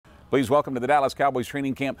Please welcome to the Dallas Cowboys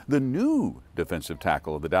training camp, the new defensive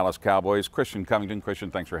tackle of the Dallas Cowboys, Christian Covington. Christian,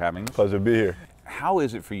 thanks for having us. Pleasure to be here. How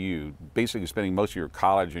is it for you, basically spending most of your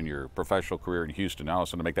college and your professional career in Houston, now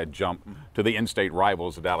also to make that jump to the in-state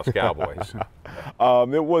rivals, the Dallas Cowboys?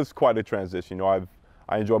 It was quite a transition.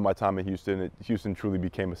 I enjoyed my time in Houston. Houston truly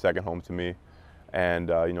became a second home to me, and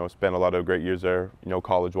spent a lot of great years there.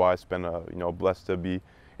 College-wise, been blessed to be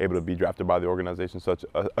able to be drafted by the organization,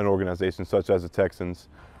 an organization such as the Texans.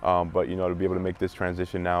 But to be able to make this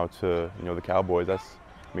transition now to the Cowboys,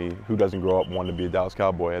 who doesn't grow up wanting to be a Dallas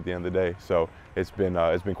Cowboy at the end of the day? So it's been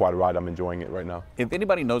quite a ride. I'm enjoying it right now. If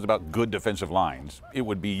anybody knows about good defensive lines, it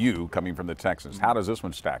would be you coming from the Texans. How does this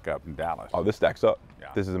one stack up in Dallas? Oh, this stacks up. Yeah.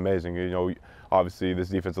 This is amazing. Obviously this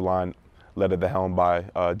defensive line led at the helm by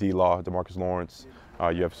D-Law, DeMarcus Lawrence.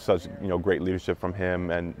 You have such great leadership from him,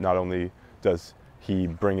 and not only does he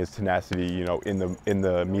bring his tenacity, in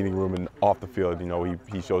the meeting room and off the field.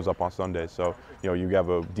 He shows up on Sundays. So, you have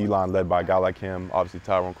a D-line led by a guy like him. Obviously,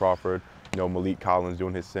 Tyrone Crawford. Malik Collins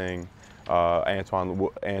doing his thing. Antoine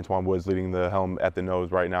Woods leading the helm at the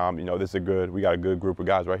nose right now. We got a good group of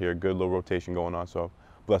guys right here. Good little rotation going on. So,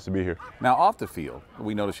 blessed to be here. Now, off the field,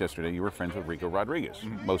 we noticed yesterday you were friends with Rico Rodriguez.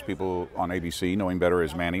 Most people on ABC know him better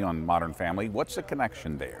as Manny on Modern Family. What's the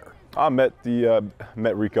connection there? I met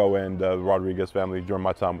Rico and the Rodriguez family during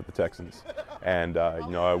my time with the Texans, and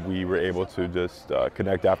we were able to just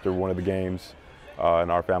connect after one of the games, and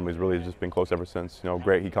our family's really just been close ever since.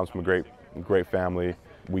 Great. He comes from a great family.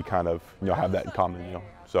 We kind of have that in common.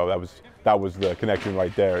 So that was the connection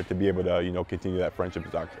right there. To be able to continue that friendship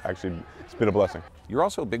is actually, it's been a blessing. You're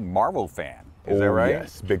also a big Marvel fan. Is that right?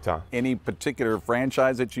 Yes, big time. Any particular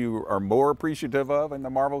franchise that you are more appreciative of in the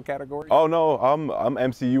Marvel category? Oh no, I'm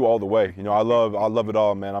MCU all the way. I love it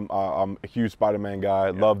all, man. I'm a huge Spider-Man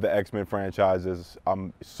guy. Yeah. Love the X-Men franchises.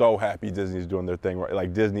 I'm so happy Disney's doing their thing right.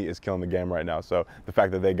 Like, Disney is killing the game right now. So the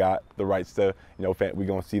fact that they got the rights to, we're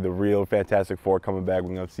gonna see the real Fantastic Four coming back.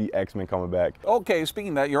 We're gonna see X-Men coming back. Okay, speaking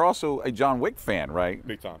of that, you're also a John Wick fan, right?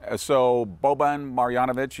 Big time. So Boban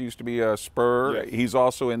Marjanovic used to be a Spur. Yes. He's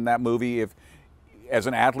also in that movie. As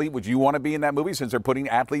an athlete, would you want to be in that movie since they're putting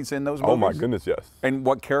athletes in those movies? Oh my goodness, yes. And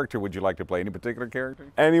what character would you like to play? Any particular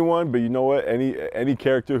character? Anyone, but you know what? Any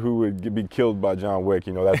character who would be killed by John Wick,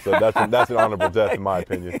 that's an honorable death in my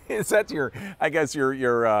opinion. Is that your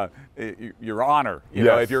honor?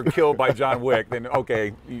 Yes. If you're killed by John Wick, then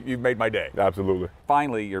okay, you've made my day. Absolutely.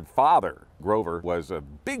 Finally, your father, Grover, was a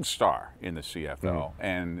big star in the CFL,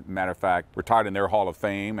 and matter of fact, retired in their Hall of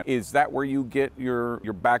Fame. Is that where you get your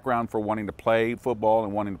background for wanting to play football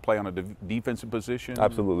and wanting to play on a defensive position?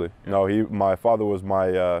 Absolutely. No, my father was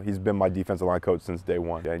he's been my defensive line coach since day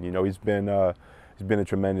one, and he's been a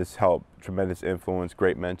tremendous help, tremendous influence,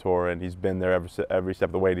 great mentor, and he's been there every step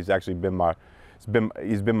of the way. And he's actually been my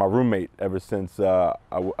roommate ever since I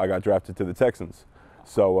got drafted to the Texans.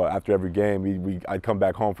 So after every game, I'd come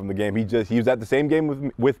back home from the game. He was at the same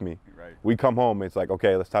game with me. Right. We come home, it's like,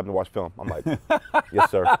 okay, it's time to watch film. I'm like, yes,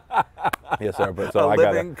 sir. Yes, sir. But so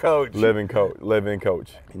living coach. Living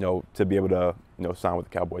coach. To be able to sign with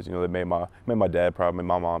the Cowboys. They made my dad proud, made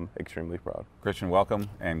my mom extremely proud. Christian, welcome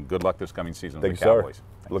and good luck this coming season Thank with the you, Cowboys.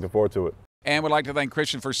 Sir. Looking forward to it. And we'd like to thank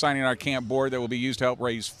Christian for signing our camp board that will be used to help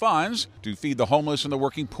raise funds to feed the homeless and the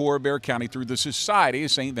working poor of Bexar County through the Society of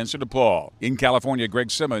St. Vincent de Paul. In California, Greg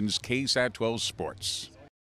Simmons, KSAT 12 Sports.